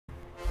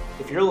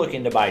If you're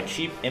looking to buy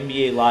cheap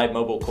NBA Live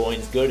mobile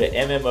coins, go to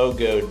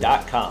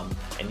MMOGO.com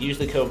and use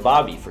the code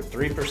Bobby for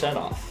 3%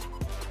 off.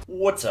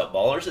 What's up,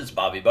 ballers? It's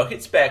Bobby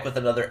Buckets back with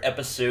another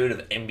episode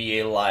of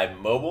NBA Live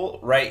Mobile.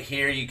 Right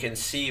here you can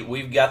see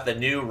we've got the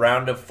new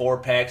round of 4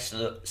 packs,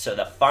 so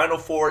the final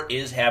 4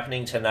 is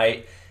happening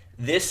tonight.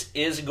 This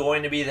is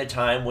going to be the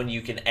time when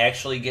you can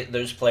actually get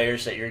those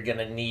players that you're going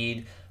to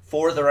need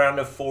for the round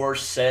of 4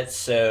 sets.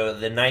 So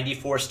the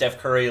 94 Steph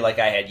Curry like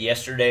I had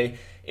yesterday.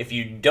 If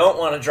you don't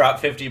want to drop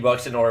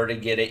 $50 in order to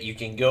get it, you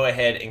can go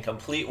ahead and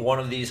complete one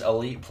of these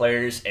elite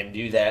players and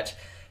do that.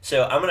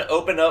 So I'm going to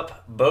open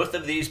up both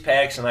of these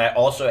packs, and I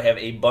also have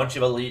a bunch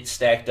of elites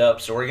stacked up.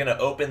 So we're going to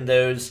open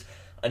those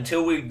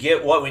until we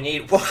get what we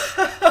need.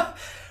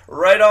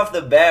 Right off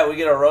the bat, we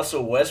get a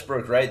Russell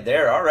Westbrook right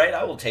there. All right,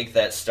 I will take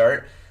that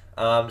start.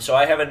 So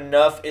I have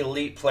enough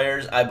elite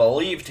players, I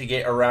believe, to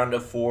get a round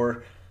of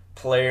 4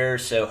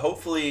 players. So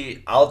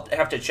hopefully I'll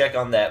have to check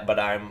on that, but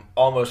I'm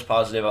almost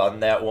positive on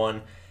that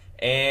one.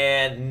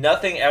 And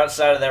nothing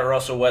outside of that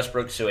Russell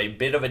Westbrook, so a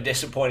bit of a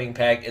disappointing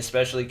pack,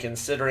 especially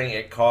considering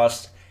it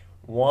cost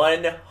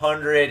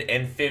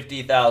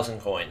 150,000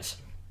 coins.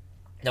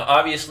 Now,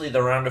 obviously,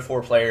 the round of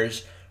 4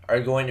 players are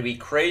going to be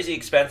crazy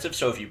expensive,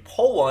 so if you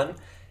pull one,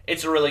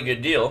 it's a really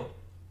good deal.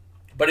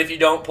 But if you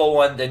don't pull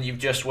one, then you've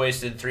just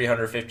wasted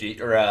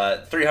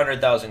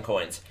 300,000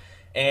 coins.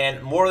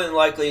 And more than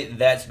likely,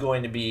 that's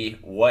going to be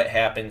what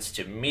happens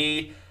to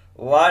me.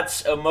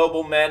 Lots of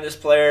Mobile Madness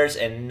players,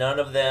 and none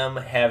of them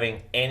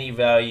having any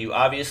value.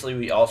 Obviously,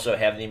 we also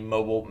have the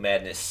Mobile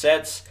Madness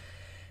sets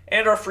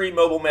and our free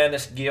Mobile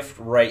Madness gift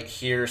right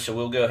here. So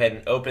we'll go ahead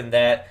and open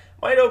that.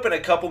 Might open a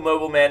couple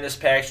Mobile Madness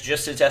packs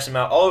just to test them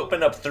out. I'll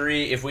open up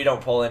 3. If we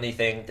don't pull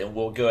anything, then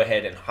we'll go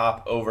ahead and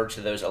hop over to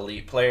those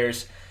elite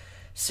players.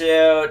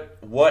 So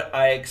what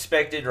I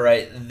expected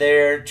right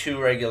there, 2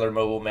 regular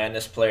Mobile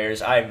Madness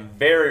players. I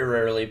very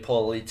rarely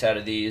pull elites out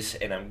of these,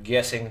 and I'm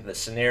guessing the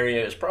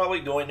scenario is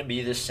probably going to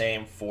be the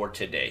same for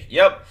today.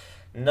 Yep,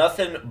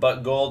 nothing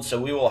but gold, so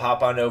we will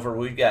hop on over.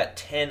 We've got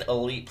 10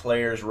 elite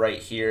players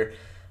right here.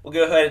 We'll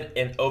go ahead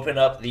and open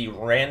up the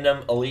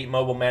random elite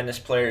Mobile Madness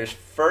players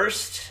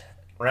first.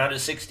 Round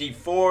of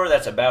 64,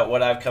 that's about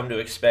what I've come to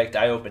expect.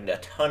 I opened a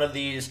ton of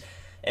these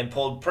and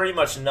pulled pretty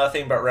much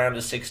nothing but round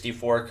of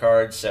 64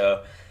 cards,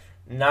 so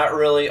not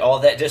really all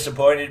that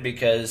disappointed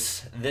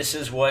because this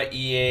is what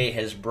EA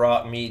has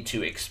brought me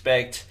to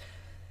expect,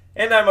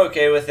 and I'm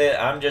okay with it.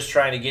 I'm just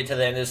trying to get to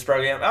the end of this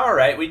program. All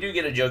right, we do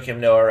get a Joakim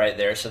Noah right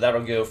there, so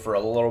that'll go for a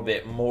little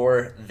bit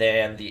more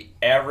than the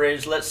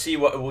average. Let's see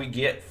what we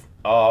get.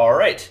 All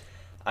right,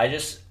 I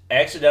just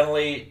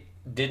accidentally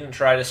didn't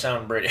try to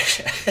sound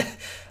British.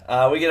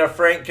 We get a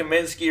Frank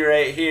Kaminsky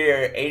right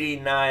here,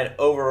 89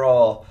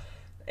 overall.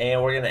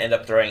 And we're going to end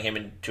up throwing him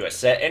into a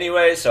set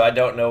anyway, so I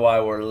don't know why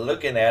we're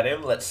looking at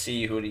him. Let's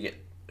see who to get.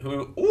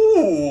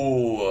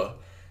 Ooh!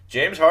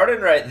 James Harden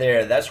right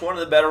there. That's one of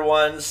the better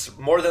ones.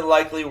 More than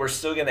likely, we're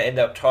still going to end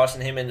up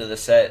tossing him into the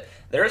set.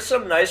 There are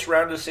some nice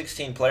round of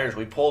 16 players.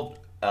 We pulled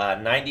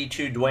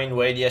 92 Dwayne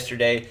Wade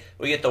yesterday.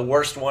 We get the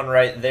worst one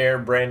right there,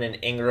 Brandon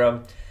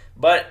Ingram.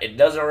 But it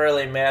doesn't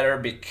really matter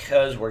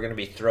because we're going to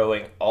be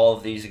throwing all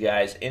of these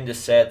guys into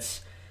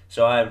sets.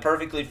 So I'm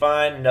perfectly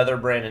fine. Another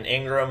Brandon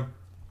Ingram.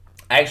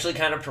 I actually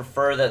kind of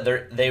prefer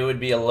that they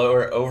would be a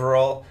lower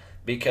overall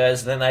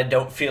because then I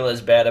don't feel as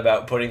bad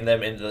about putting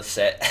them into the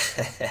set.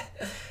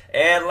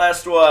 And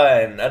last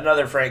one,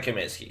 another Frank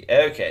Kaminsky.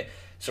 Okay,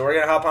 so we're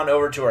going to hop on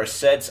over to our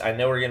sets. I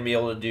know we're going to be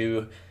able to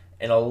do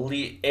an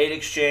Elite 8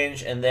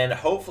 exchange, and then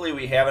hopefully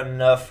we have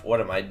enough.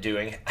 What am I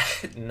doing?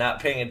 Not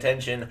paying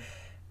attention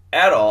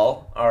at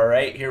all. All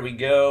right, here we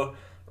go.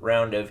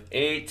 Round of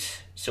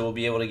 8, so we'll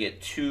be able to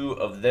get 2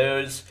 of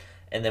those.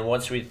 And then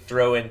once we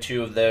throw in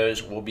 2 of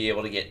those, we'll be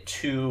able to get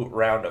 2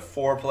 round of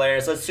 4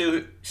 players. Let's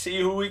see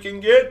who we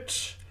can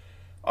get.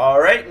 All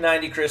right,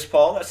 90 Chris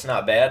Paul. That's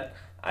not bad.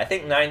 I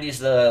think 90 is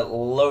the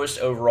lowest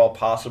overall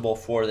possible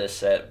for this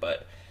set,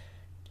 but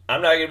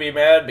I'm not going to be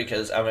mad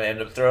because I'm going to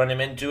end up throwing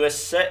him into a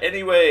set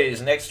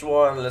anyways. Next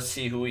one, let's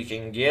see who we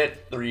can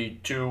get. 3,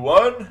 2,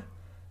 1.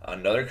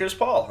 Another Chris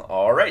Paul.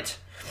 All right.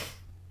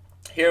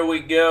 Here we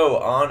go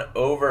on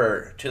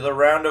over to the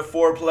round of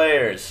 4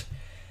 players.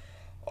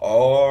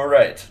 All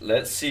right,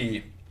 let's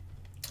see.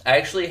 I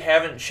actually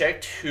haven't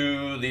checked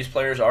who these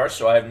players are,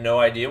 so I have no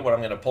idea what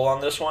I'm going to pull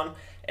on this one.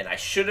 And I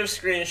should have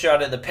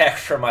screenshotted the pack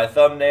for my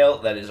thumbnail.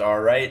 That is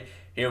all right.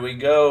 Here we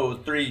go.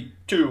 3,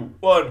 2,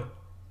 1.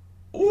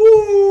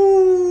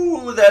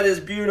 Ooh, that is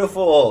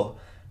beautiful.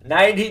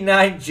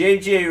 99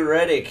 JJ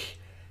Redick.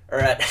 All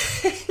right.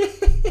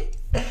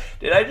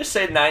 Did I just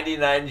say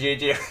 99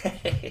 JJ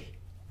Redick?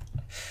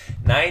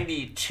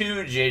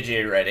 92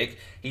 JJ Redick.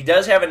 He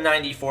does have a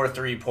 94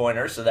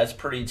 three-pointer, so that's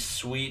pretty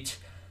sweet.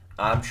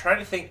 I'm trying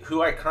to think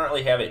who I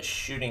currently have at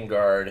shooting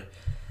guard.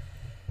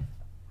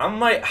 I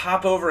might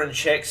hop over and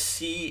check,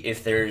 see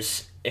if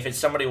it's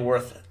somebody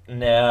worth.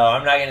 No,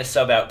 I'm not going to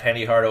sub out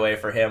Penny Hardaway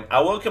for him.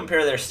 I will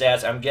compare their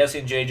stats. I'm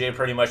guessing JJ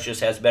pretty much just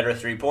has better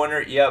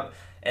three-pointer. Yep,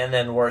 and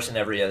then worse in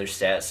every other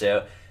stat.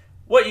 So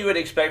what you would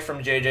expect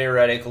from JJ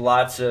Redick,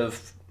 lots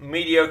of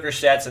mediocre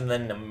stats and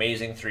then an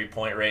amazing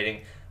 3-point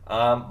rating.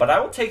 But I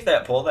will take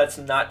that pull. That's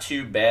not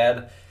too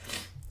bad.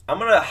 I'm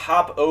going to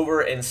hop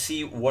over and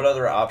see what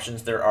other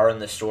options there are in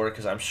the store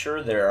because I'm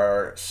sure there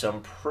are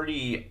some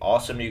pretty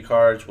awesome new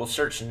cards. We'll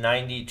search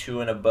 92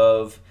 and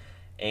above,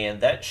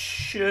 and that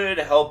should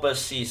help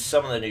us see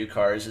some of the new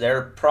cards. There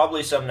are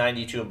probably some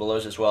 92 and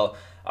belows as well.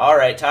 All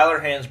right, Tyler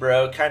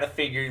Hansbrough. Kind of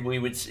figured we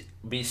would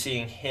be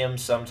seeing him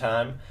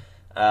sometime.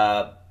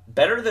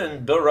 Better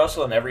than Bill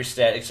Russell in every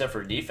stat except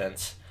for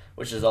defense,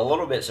 which is a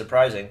little bit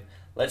surprising.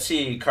 Let's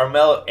see,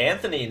 Carmelo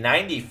Anthony,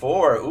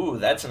 94. Ooh,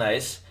 that's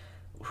nice.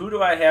 Who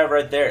do I have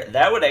right there?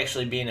 That would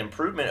actually be an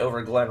improvement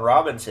over Glenn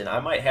Robinson.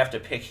 I might have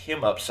to pick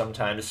him up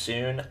sometime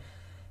soon.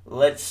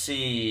 Let's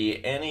see.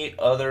 Any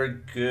other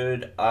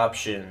good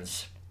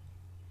options?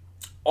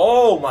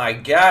 Oh my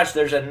gosh,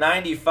 there's a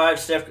 95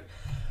 Steph.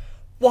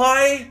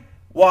 Why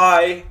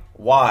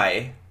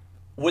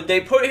would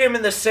they put him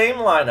in the same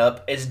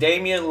lineup as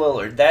Damian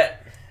Lillard?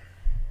 That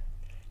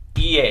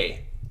EA.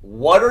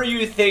 What are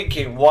you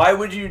thinking? Why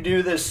would you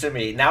do this to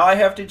me? Now I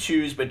have to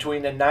choose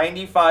between a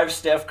 95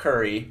 Steph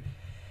Curry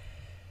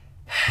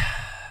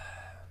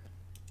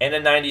and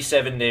a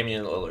 97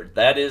 Damian Lillard.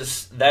 That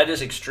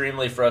is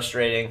extremely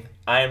frustrating.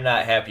 I am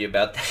not happy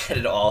about that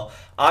at all.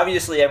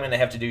 Obviously, I'm going to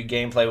have to do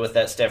gameplay with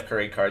that Steph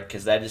Curry card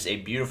because that is a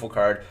beautiful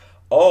card.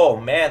 Oh,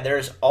 man,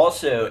 there's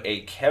also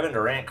a Kevin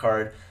Durant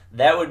card.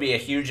 That would be a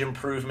huge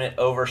improvement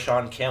over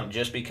Shawn Kemp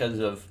just because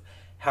of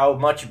how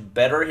much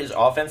better his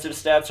offensive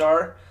stats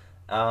are.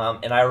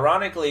 And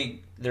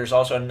ironically, there's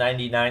also a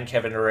 99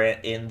 Kevin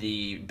Durant in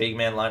the big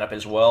man lineup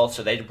as well.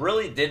 So they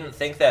really didn't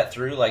think that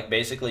through. Like,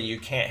 basically, you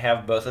can't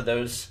have both of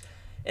those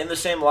in the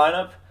same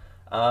lineup.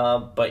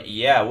 But,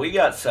 yeah, we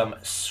got some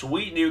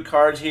sweet new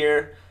cards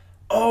here.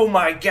 Oh,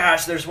 my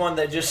gosh, there's one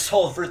that just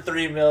sold for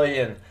 $3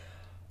 million.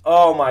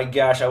 Oh, my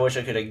gosh, I wish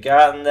I could have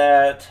gotten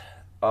that.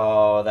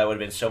 Oh, that would have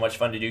been so much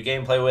fun to do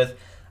gameplay with.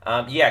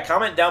 Yeah,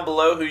 comment down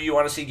below who you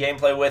want to see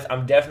gameplay with.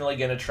 I'm definitely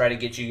going to try to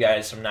get you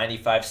guys some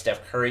 95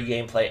 Steph Curry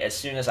gameplay as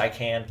soon as I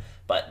can.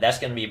 But that's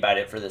going to be about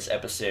it for this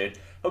episode.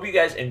 Hope you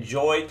guys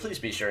enjoyed. Please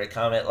be sure to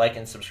comment, like,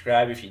 and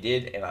subscribe if you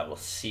did. And I will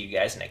see you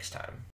guys next time.